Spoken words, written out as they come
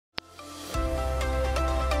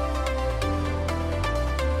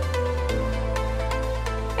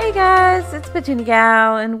Hey guys, it's Petunia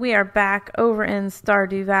Gal, and we are back over in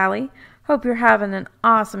Stardew Valley. Hope you're having an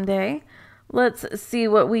awesome day. Let's see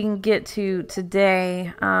what we can get to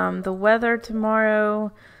today. The weather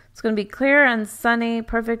tomorrow, it's going to be clear and sunny,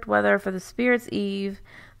 perfect weather for the Spirit's Eve.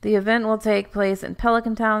 The event will take place in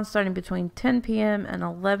Pelican Town starting between 10 p.m. and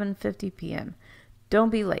 11:50 p.m. Don't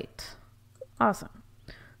be late. Awesome.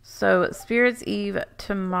 So, Spirit's Eve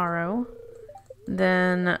tomorrow.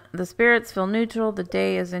 Then the spirits feel neutral. The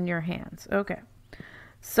day is in your hands. Okay.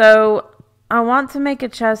 So I want to make a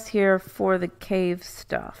chest here for the cave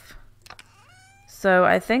stuff. So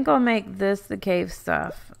I think I'll make this the cave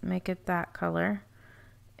stuff. Make it that color.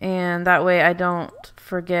 And that way I don't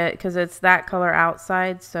forget, because it's that color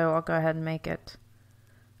outside. So I'll go ahead and make it.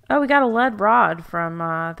 Oh, we got a lead rod from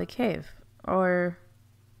the cave. Or...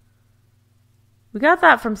 we got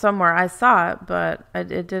that from somewhere. I saw it, but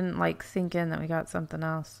it didn't like sink in that we got something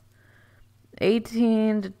else.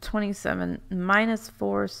 18 to 27,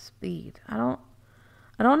 -4 speed. I don't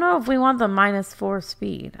know if we want the -4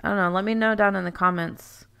 speed. I don't know. Let me know down in the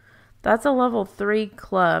comments. That's a level 3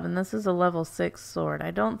 club, and this is a level 6 sword.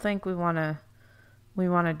 I don't think we wanna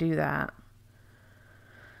do that.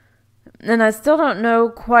 And I still don't know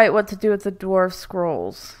quite what to do with the dwarf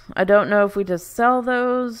scrolls. I don't know if we just sell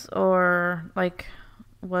those or like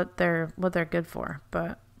what they're good for,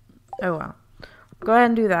 but oh well. Go ahead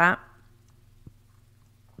and do that.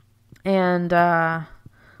 And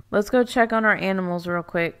let's go check on our animals real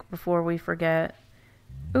quick before we forget.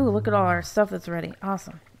 Ooh, look at all our stuff that's ready.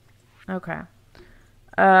 Awesome. Okay.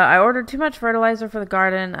 I ordered too much fertilizer for the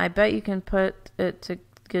garden. I bet you can put it to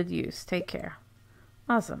good use. Take care.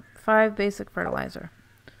 Awesome. 5 basic fertilizer.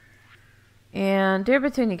 And dear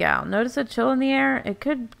Petunia Gal, notice a chill in the air? It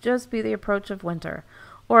could just be the approach of winter.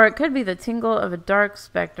 Or it could be the tingle of a dark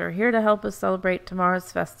specter here to help us celebrate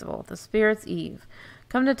tomorrow's festival, the Spirit's Eve.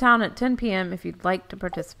 Come to town at 10 p.m. if you'd like to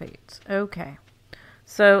participate. Okay.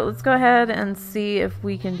 So let's go ahead and see if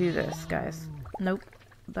we can do this, guys. Nope.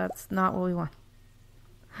 That's not what we want.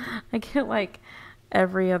 I get like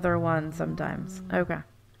every other one sometimes. Okay.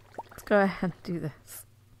 Let's go ahead and do this.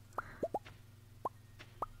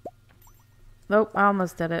 Nope, I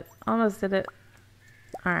almost did it. Almost did it.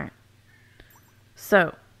 Alright.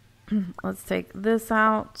 So, let's take this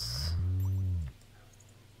out.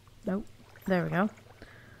 Nope. There we go.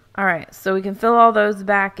 Alright, so we can fill all those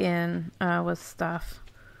back in with stuff.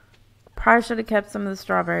 Probably should have kept some of the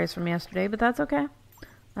strawberries from yesterday, but that's okay.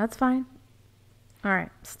 That's fine.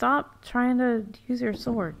 Alright, stop trying to use your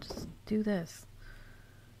sword. Just do this.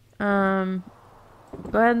 Go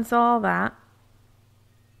ahead and sell all that.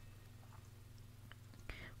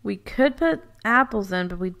 We could put apples in,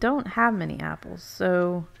 but we don't have many apples,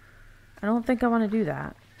 so I don't think I want to do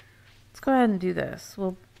that. Let's go ahead and do this.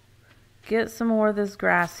 We'll get some more of this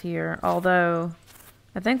grass here, although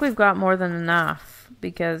I think we've got more than enough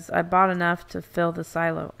because I bought enough to fill the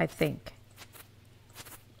silo, I think.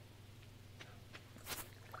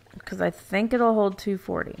 Because I think it'll hold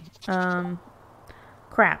 240.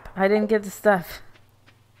 Crap, I didn't get the stuff.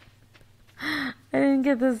 I didn't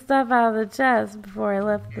get the stuff out of the chest before I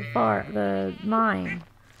left the mine.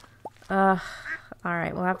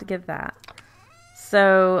 Alright, we'll have to get that.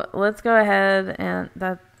 So, let's go ahead and...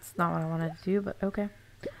 that's not what I wanted to do, but okay.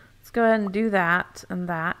 Let's go ahead and do that and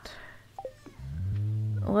that.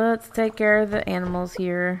 Let's take care of the animals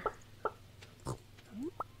here.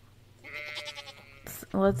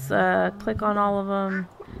 Let's click on all of them.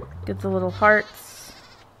 Get the little hearts.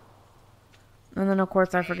 And then, of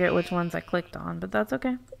course, I forget which ones I clicked on, but that's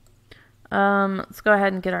okay. Let's go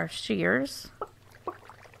ahead and get our shears.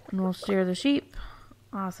 And we'll shear the sheep.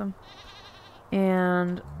 Awesome.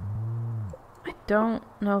 And I don't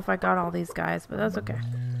know if I got all these guys, but that's okay.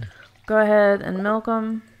 Go ahead and milk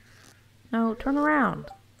them. No, turn around.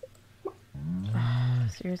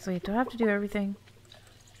 Seriously, do I have to do everything?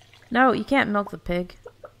 No, you can't milk the pig.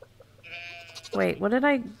 Wait, what did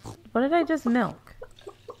I just milk?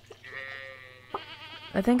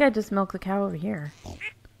 I think I just milked the cow over here.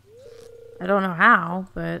 I don't know how,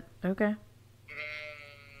 but okay.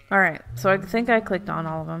 Alright, so I think I clicked on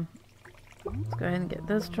all of them. Let's go ahead and get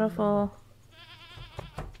this truffle.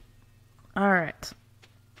 Alright.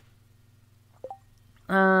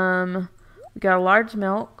 We got a large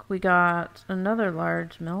milk. We got another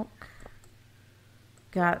large milk.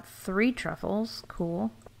 Got 3 truffles.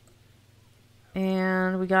 Cool.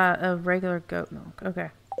 And we got a regular goat milk.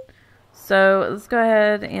 Okay. So let's go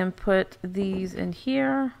ahead and put these in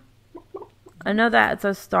here. I know that it's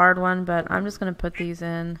a starred one, but I'm just going to put these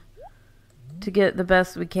in to get the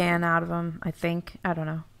best we can out of them, I think. I don't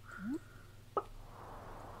know.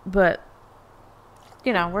 But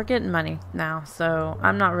you know, we're getting money now, so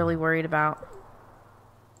I'm not really worried about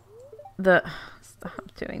the...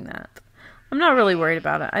 Stop doing that. I'm not really worried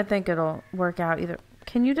about it. I think it'll work out either.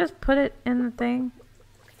 Can you just put it in the thing?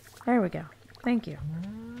 There we go. Thank you.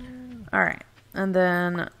 Alright. And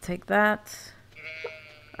then take that.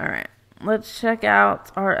 Alright. Let's check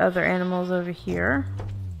out our other animals over here.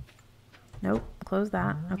 Nope. Close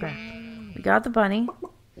that. Okay. We got the bunny.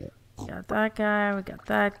 We got that guy. We got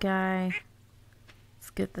that guy. Let's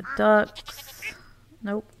get the ducks.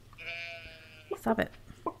 Nope. Stop it.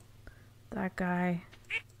 That guy.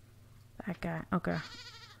 That guy. Okay.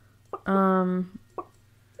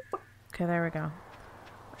 Okay, there we go.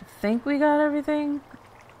 I think we got everything.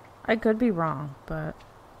 I could be wrong, but...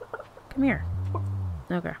 Come here.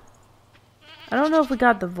 Okay. I don't know if we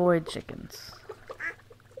got the void chickens.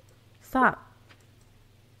 Stop.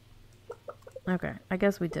 Okay, I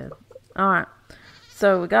guess we did. Alright.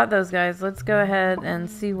 So, we got those guys. Let's go ahead and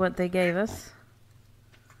see what they gave us.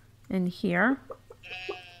 In here.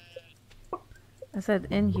 I said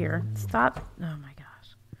in here. Stop. Oh my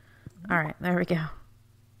gosh. Alright, there we go.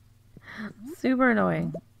 Super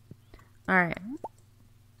annoying. Alright.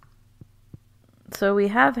 So we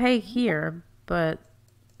have hay here, but...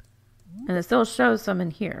 And it still shows some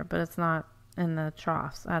in here, but it's not in the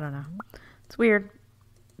troughs. I don't know. It's weird.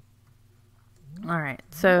 Alright,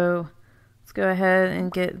 so... Let's go ahead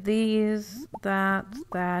and get these, that.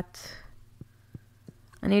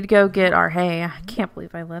 I need to go get our hay. I can't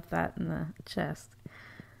believe I left that in the chest.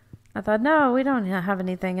 I thought, no, we don't have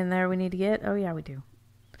anything in there we need to get. Oh, yeah, we do.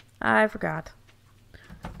 I forgot.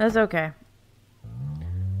 That's okay.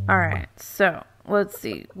 Alright, so, let's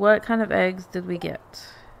see. What kind of eggs did we get?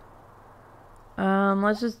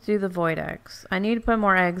 Let's just do the void eggs. I need to put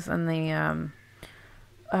more eggs in the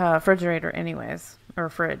refrigerator anyways. Or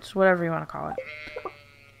fridge, whatever you want to call it.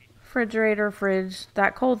 Refrigerator, fridge,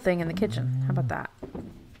 that cold thing in the kitchen. How about that?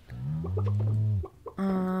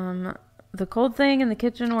 The cold thing in the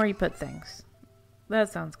kitchen where you put things. That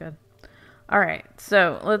sounds good. Alright,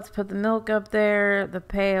 so let's put the milk up there, the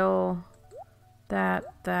pail, that.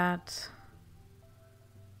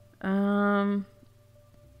 I'm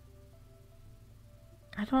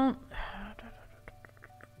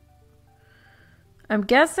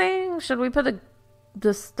guessing, should we put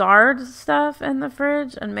the starred stuff in the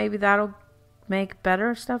fridge and maybe that'll make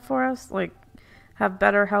better stuff for us? Like, have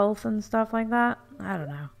better health and stuff like that? I don't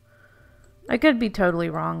know. I could be totally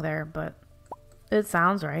wrong there, but it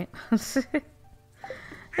sounds right.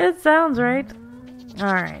 It sounds right.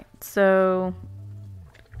 Alright, so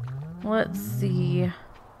let's see.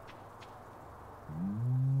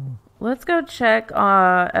 Let's go check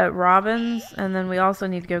at Robin's, and then we also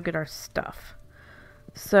need to go get our stuff.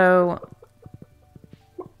 So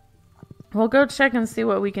we'll go check and see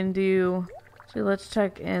what we can do. So let's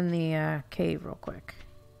check in the cave real quick.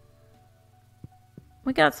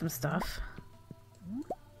 We got some stuff.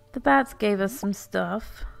 The bats gave us some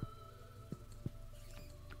stuff.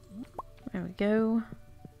 There we go.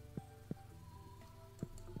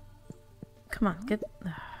 Come on, get...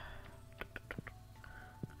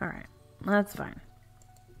 Alright, that's fine.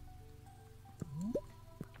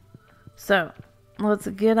 So, let's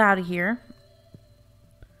get out of here.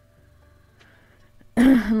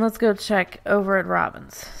 And let's go check over at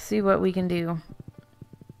Robin's. See what we can do.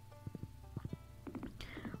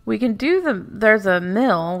 We can do there's a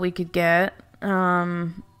mill we could get.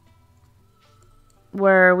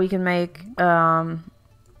 Where we can make some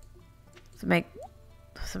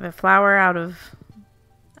flour out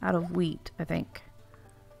of wheat, I think.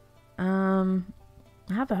 I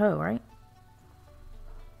have the hoe, right?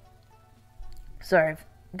 Sorry, I'm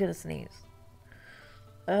gonna sneeze.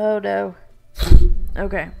 Oh no.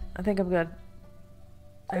 Okay, I think I'm good.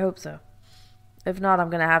 I hope so. If not, I'm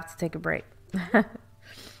gonna have to take a break.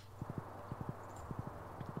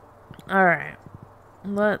 Alright.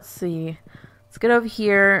 Let's see. Let's get over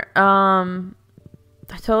here. I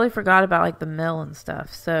totally forgot about like the mill and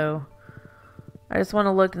stuff, so I just want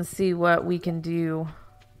to look and see what we can do.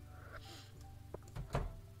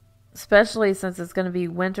 Especially since it's going to be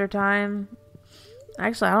winter time.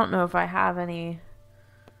 Actually, I don't know if I have any.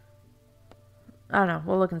 I don't know.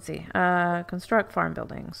 We'll look and see. Construct farm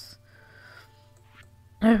buildings.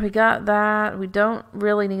 We got that. We don't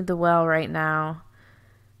really need the well right now.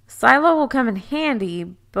 Silo will come in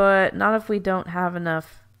handy, but not if we don't have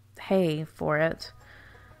enough hay for it.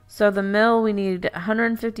 So the mill, we need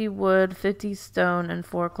 150 wood, 50 stone, and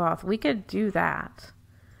 4 cloth. We could do that.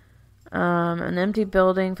 An empty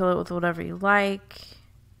building, fill it with whatever you like.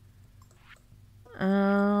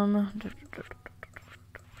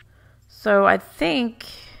 So I think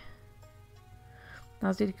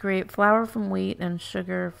Allows you to create flour from wheat and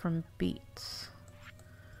sugar from beets.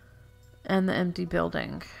 And the empty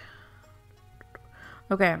building.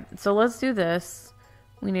 Okay, so let's do this.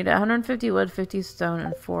 We need 150 wood, 50 stone,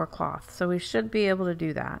 and 4 cloth. So we should be able to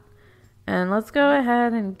do that. And let's go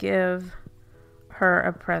ahead and give her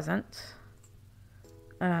a present.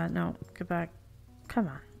 No, get back. Come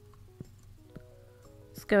on.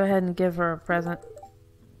 Let's go ahead and give her a present.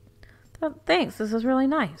 Oh, thanks, this is really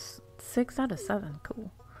nice. 6 out of 7,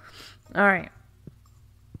 cool. Alright.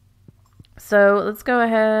 So, let's go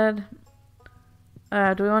ahead.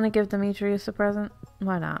 Do we want to give Demetrius a present?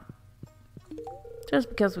 Why not? Just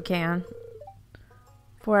because we can.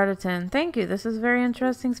 4 out of 10. Thank you, this is a very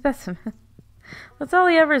interesting specimen. That's all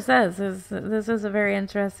he ever says, is this is a very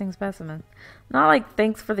interesting specimen. Not like,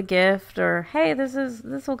 thanks for the gift, or, hey, this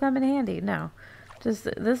will come in handy. No. Just,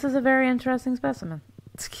 this is a very interesting specimen.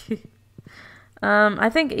 I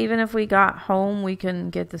think even if we got home, we can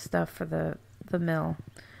get the stuff for the mill.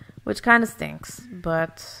 Which kind of stinks,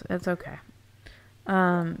 but it's okay.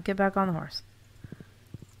 Get back on the horse.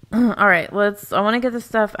 Alright, I want to get the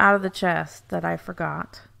stuff out of the chest that I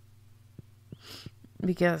forgot.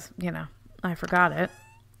 Because, you know, I forgot it.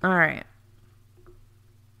 Alright.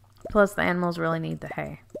 Plus the animals really need the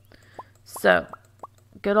hay. So,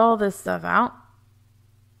 get all this stuff out.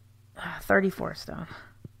 34 stone.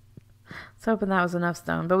 I was hoping that was enough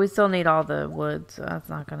stone, but we still need all the wood, so that's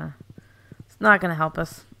it's not gonna help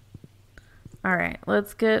us. Alright,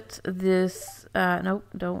 let's get this, nope,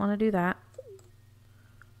 don't want to do that.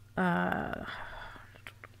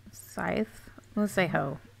 Scythe. Let's say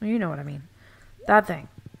hoe. You know what I mean. That thing.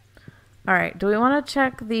 Alright, do we want to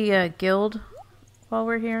check the guild while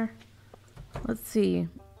we're here? Let's see.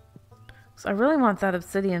 So I really want that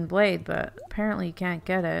obsidian blade, but apparently you can't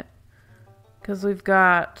get it. Because we've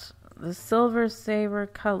got the silver saber,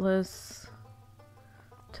 cutlass,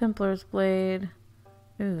 Templar's blade.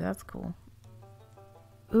 Ooh, that's cool.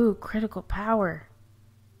 Ooh, critical power.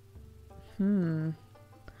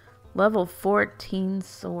 Level 14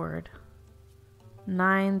 sword.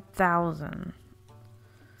 9,000.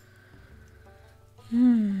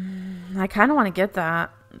 I kind of want to get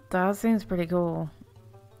that. That seems pretty cool.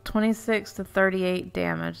 26 to 38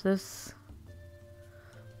 damage. This...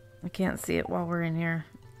 I can't see it while we're in here.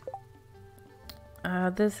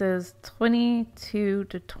 This is 22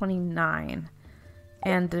 to 29.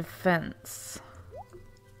 And defense.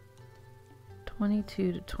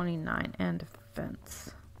 22 to 29 and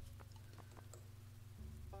defense.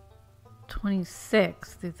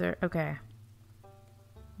 26 through 30. Okay.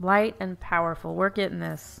 Light and powerful. We're getting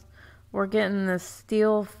this. We're getting the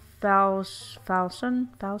steel falchion?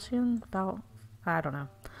 I don't know.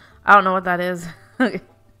 I don't know what that is.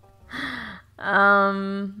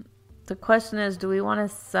 The question is, do we want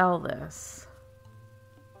to sell this?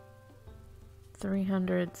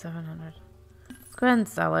 300, 700. Let's go ahead and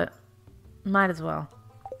sell it. Might as well.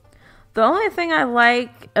 The only thing I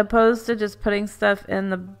like, opposed to just putting stuff in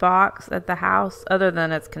the box at the house, other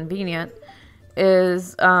than it's convenient,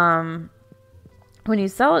 is when you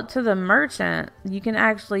sell it to the merchant, you can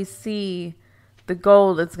actually see the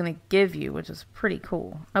gold it's going to give you, which is pretty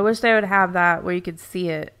cool. I wish they would have that where you could see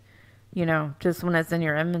it, you know, just when it's in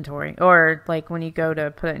your inventory, or like when you go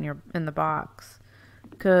to put it in the box,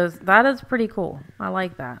 because that is pretty cool. I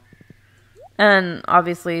like that. And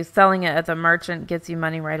obviously selling it at the merchant gets you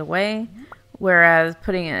money right away, whereas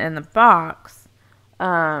putting it in the box,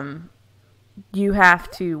 you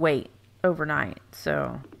have to wait overnight.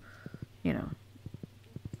 So, you know,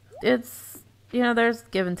 it's, you know, there's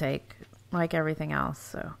give and take like everything else.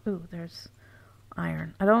 So, ooh, there's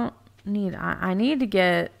iron. I need to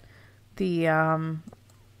get the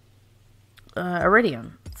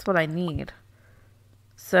iridium. That's what I need.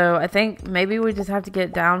 So I think maybe we just have to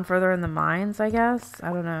get down further in the mines, I guess.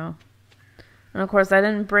 I don't know. And of course I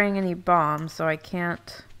didn't bring any bombs, so I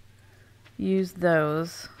can't use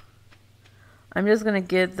those. I'm just going to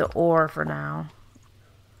get the ore for now.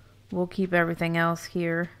 We'll keep everything else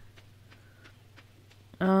here.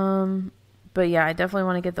 But yeah, I definitely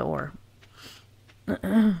want to get the ore.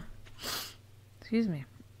 Excuse me.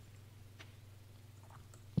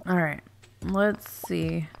 Alright, let's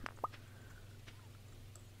see.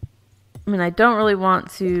 I mean, I don't really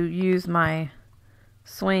want to use my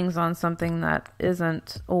swings on something that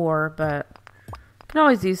isn't ore, but I can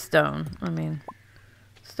always use stone. I mean,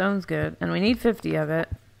 stone's good. And we need 50 of it,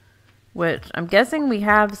 which I'm guessing we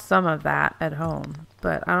have some of that at home,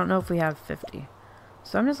 but I don't know if we have 50.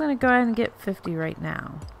 So I'm just going to go ahead and get 50 right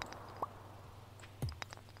now.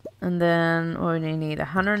 And then we need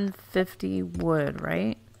 150 wood,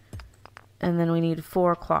 right? And then we need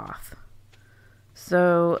 4 cloth.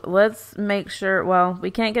 So let's make sure, well,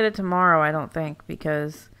 we can't get it tomorrow, I don't think,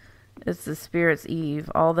 because it's the Spirit's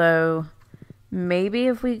Eve. Although, maybe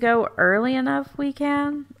if we go early enough we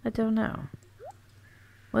can? I don't know.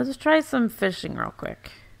 Let's try some fishing real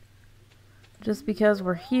quick. Just because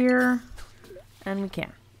we're here and we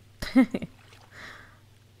can.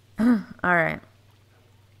 Alright.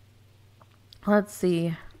 Let's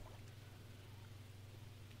see.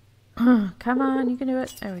 Come on, you can do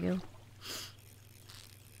it. There we go.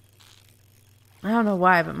 I don't know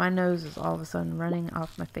why, but my nose is all of a sudden running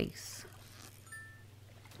off my face.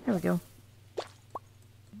 There we go.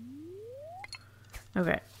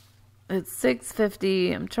 Okay. It's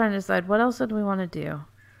 6:50. I'm trying to decide what else did we want to do.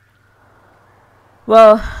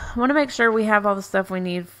 Well, I want to make sure we have all the stuff we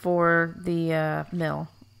need for the mill.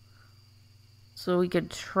 So we could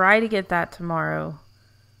try to get that tomorrow.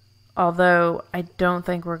 Although, I don't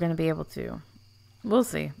think we're going to be able to. We'll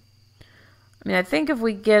see. I mean, I think if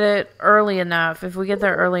we get it early enough, if we get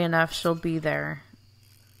there early enough, she'll be there.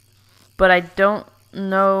 But I don't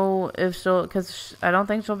know if she'll, because I don't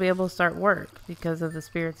think she'll be able to start work because of the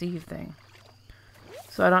Spirit's Eve thing.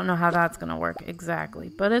 So I don't know how that's going to work exactly,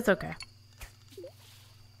 but it's okay.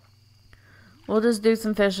 We'll just do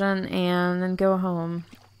some fishing and then go home.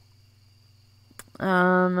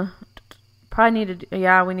 Probably need to do,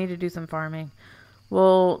 yeah, we need to do some farming.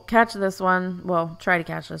 We'll catch this one, well, try to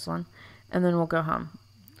catch this one, and then we'll go home.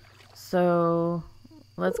 So,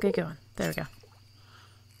 let's get going. There we go.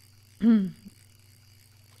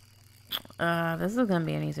 This is going to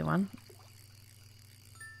be an easy one.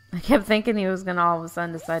 I kept thinking he was going to all of a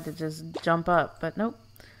sudden decide to just jump up, but nope.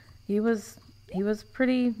 He was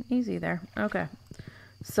pretty easy there. Okay.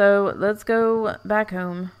 So, let's go back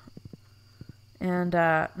home. And,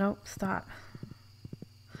 nope, stop.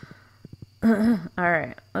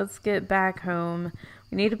 Alright, let's get back home.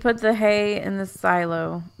 We need to put the hay in the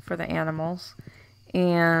silo for the animals.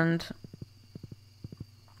 And,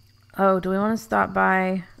 oh, do we want to stop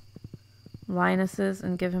by Linus's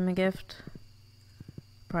and give him a gift?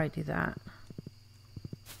 Probably do that.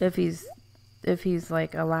 If he's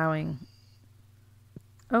like allowing.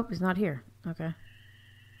 Oh, he's not here. Okay.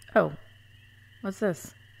 Oh, what's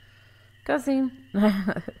this? Cussing.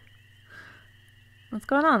 What's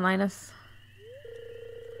going on, Linus?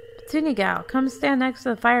 Petunia gal, come stand next to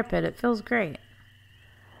the fire pit. It feels great.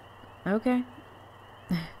 Okay.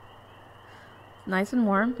 Nice and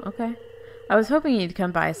warm. Okay. I was hoping you'd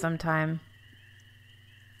come by sometime.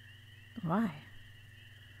 Why?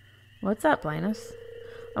 What's up, Linus?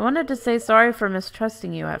 I wanted to say sorry for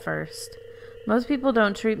mistrusting you at first. Most people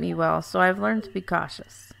don't treat me well, so I've learned to be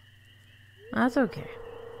cautious. That's okay.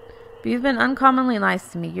 But you've been uncommonly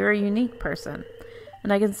nice to me. You're a unique person.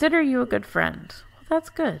 And I consider you a good friend. Well, that's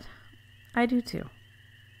good. I do too.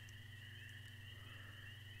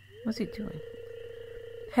 What's he doing?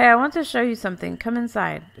 Hey, I want to show you something. Come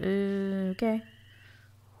inside. Okay.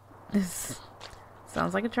 This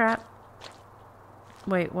sounds like a trap.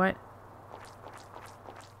 Wait, what?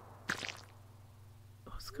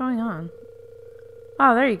 What's going on?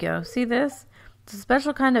 Oh, there you go. See this? It's a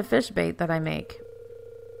special kind of fish bait that I make.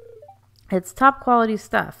 It's top quality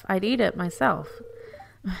stuff. I'd eat it myself.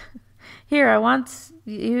 Here, I want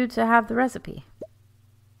you to have the recipe.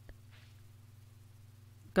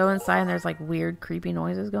 Go inside and there's like weird creepy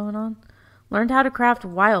noises going on. Learned how to craft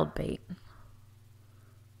wild bait.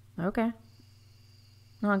 Okay.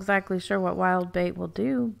 Not exactly sure what wild bait will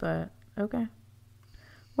do, but okay.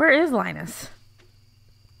 Where is Linus?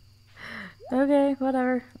 Okay,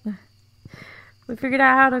 whatever. We figured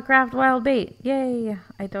out how to craft wild bait. Yay!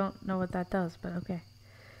 I don't know what that does, but okay.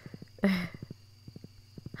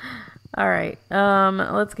 Alright,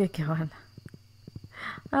 let's get going.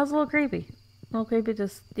 That was a little creepy. A little creepy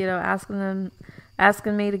just, you know,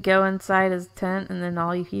 asking me to go inside his tent and then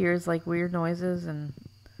all you hear is like weird noises and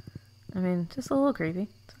I mean, just a little creepy.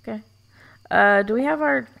 It's okay. Do we have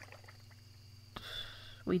our...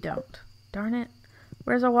 We don't. Darn it.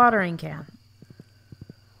 Where's our watering can?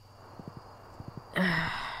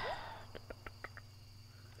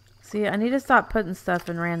 See, I need to stop putting stuff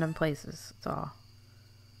in random places. That's all.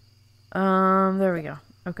 There we go.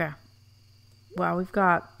 Okay. Wow, we've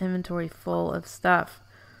got inventory full of stuff.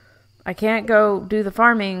 I can't go do the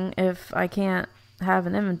farming if I can't have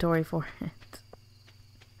an inventory for it.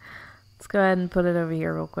 Let's go ahead and put it over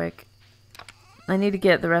here real quick. I need to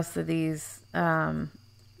get the rest of these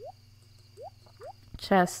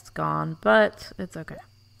chests gone, but it's okay.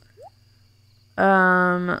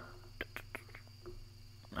 I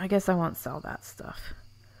guess I won't sell that stuff.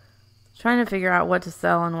 Trying to figure out what to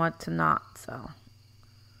sell and what to not sell.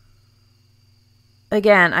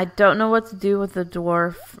 again, I don't know what to do with the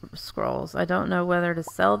dwarf scrolls. I don't know whether to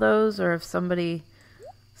sell those or if somebody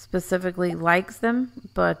specifically likes them,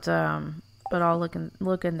 but I'll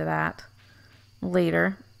look into that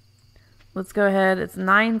later. Let's go ahead. It's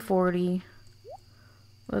 9:40.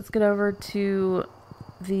 Let's get over to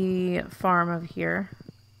the farm over here.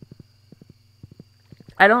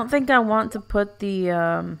 I don't think I want to put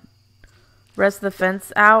the rest of the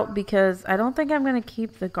fence out because I don't think I'm going to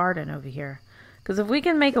keep the garden over here. Because if we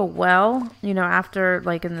can make a well, you know, after,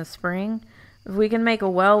 like, in the spring, if we can make a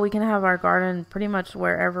well, we can have our garden pretty much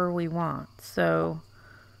wherever we want. So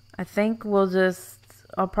I think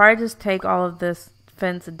I'll probably just take all of this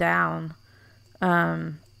fence down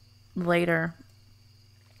later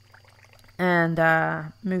and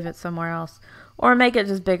move it somewhere else. Or make it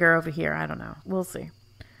just bigger over here. I don't know. We'll see.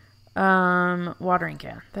 Watering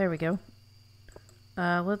can. There we go.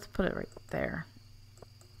 Let's put it right there.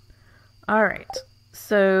 Alright.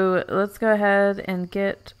 So let's go ahead and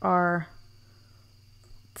get our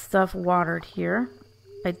stuff watered here.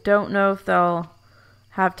 I don't know if they'll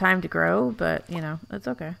have time to grow, but, you know, it's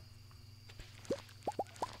okay.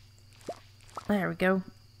 There we go.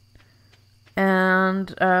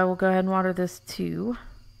 And we'll go ahead and water this too.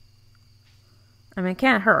 I mean, it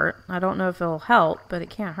can't hurt. I don't know if it'll help, but it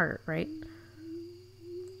can't hurt, right?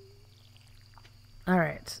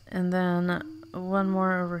 Alright, and then one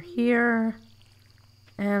more over here.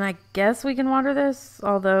 And I guess we can water this,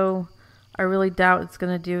 although I really doubt it's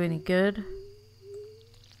going to do any good.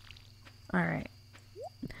 Alright.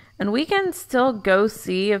 And we can still go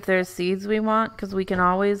see if there's seeds we want, because we can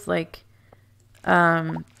always, like,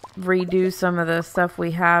 redo some of the stuff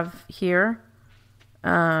we have here.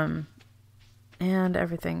 And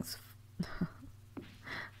everything's...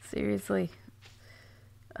 Seriously.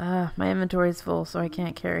 My inventory's full, so I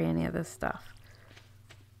can't carry any of this stuff.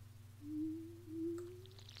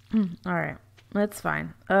 Alright, that's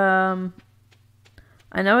fine.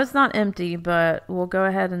 I know it's not empty, but we'll go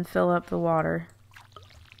ahead and fill up the water.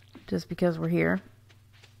 Just because we're here.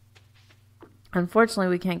 Unfortunately,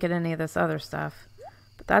 we can't get any of this other stuff.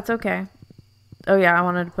 But that's okay. Oh yeah, I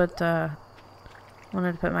wanted to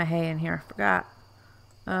put my hay in here. I forgot.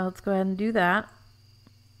 Let's go ahead and do that.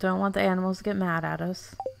 Don't want the animals to get mad at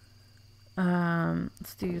us.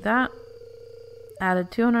 Let's do that.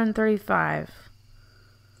 Added 235.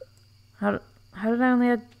 How did I only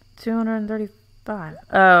add 235?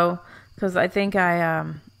 Oh, because I think I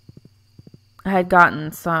had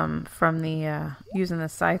gotten some from the using the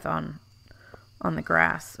scythe on the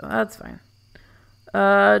grass, so that's fine.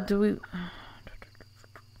 Do we?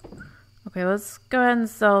 Okay, let's go ahead and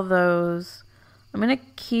sell those. I'm gonna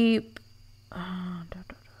keep. I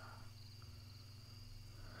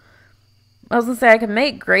was gonna say I could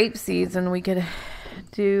make grape seeds, and we could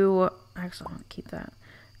do. Actually, I want to keep that,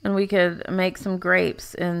 and we could make some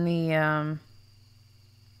grapes in the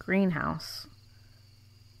greenhouse.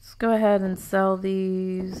 Let's go ahead and sell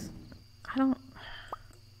these. I don't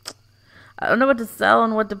know what to sell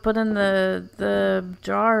and what to put in the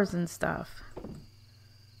jars and stuff.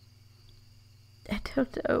 I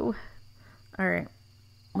don't know. Alright.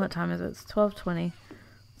 What time is it? It's 12:20.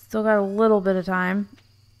 Still got a little bit of time.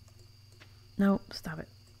 Nope, stop it.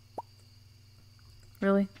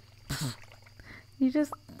 Really? You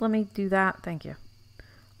just let me do that? Thank you.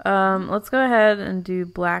 Let's go ahead and do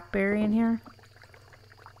blackberry in here.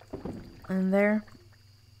 And there.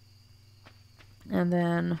 And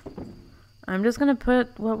then I'm just gonna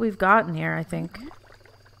put what we've got in here, I think.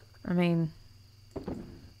 I mean,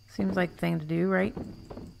 seems like the thing to do, right?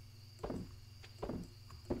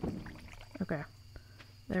 Okay.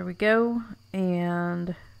 There we go.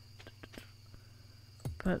 And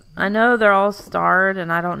but I know they're all starred,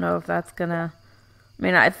 and I don't know if that's gonna... I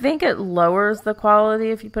mean, I think it lowers the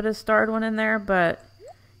quality if you put a starred one in there, but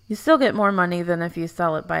you still get more money than if you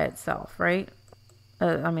sell it by itself, right?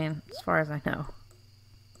 I mean, as far as I know.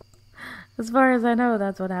 As far as I know,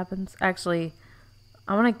 that's what happens. Actually,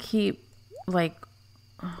 I want to keep, like,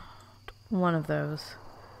 one of those.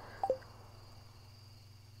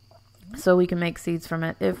 So we can make seeds from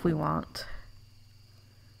it if we want.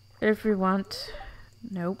 If we want...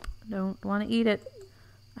 Nope, don't want to eat it.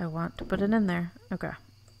 I want to put it in there. Okay.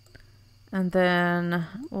 And then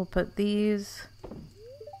we'll put these...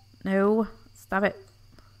 No, stop it.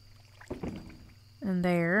 In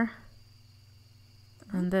there.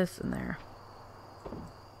 And this in there.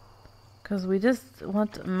 Because we just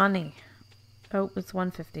want money. Oh, it's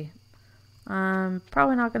 150. I'm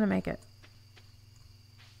probably not going to make it.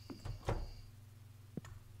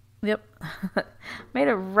 Yep. Made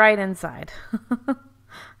it right inside.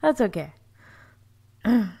 That's okay.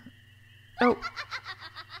 Oh.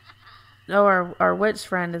 Oh, our witch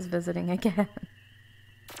friend is visiting again.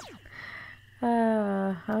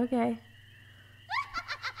 Okay.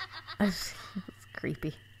 It's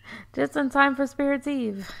creepy. Just in time for Spirit's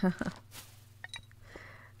Eve.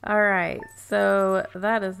 Alright, so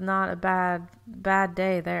that is not a bad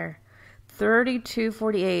day there.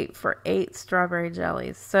 32.48 for 8 strawberry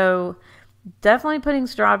jellies. So definitely putting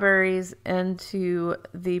strawberries into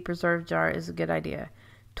the preserve jar is a good idea.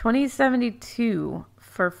 20.72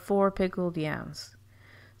 for 4 pickled yams.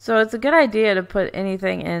 So it's a good idea to put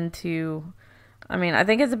anything into... I mean, I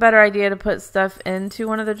think it's a better idea to put stuff into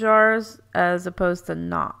one of the jars as opposed to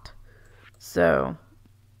not. So,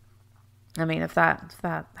 I mean, if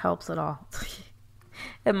that helps at all.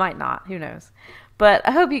 It might not. Who knows? But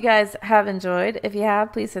I hope you guys have enjoyed. If you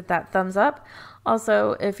have, please hit that thumbs up.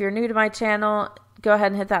 Also, if you're new to my channel, go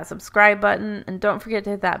ahead and hit that subscribe button. And don't forget to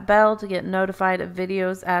hit that bell to get notified of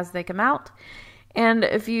videos as they come out. And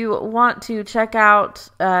if you want to check out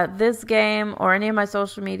this game or any of my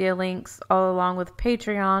social media links, all along with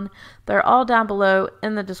Patreon, they're all down below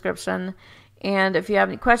in the description. And if you have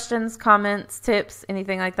any questions, comments, tips,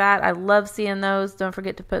 anything like that, I love seeing those. Don't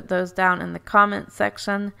forget to put those down in the comment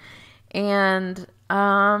section. And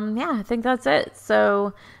yeah, I think that's it.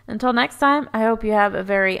 So until next time, I hope you have a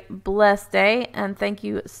very blessed day. And thank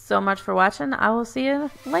you so much for watching. I will see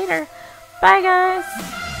you later. Bye,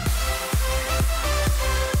 guys.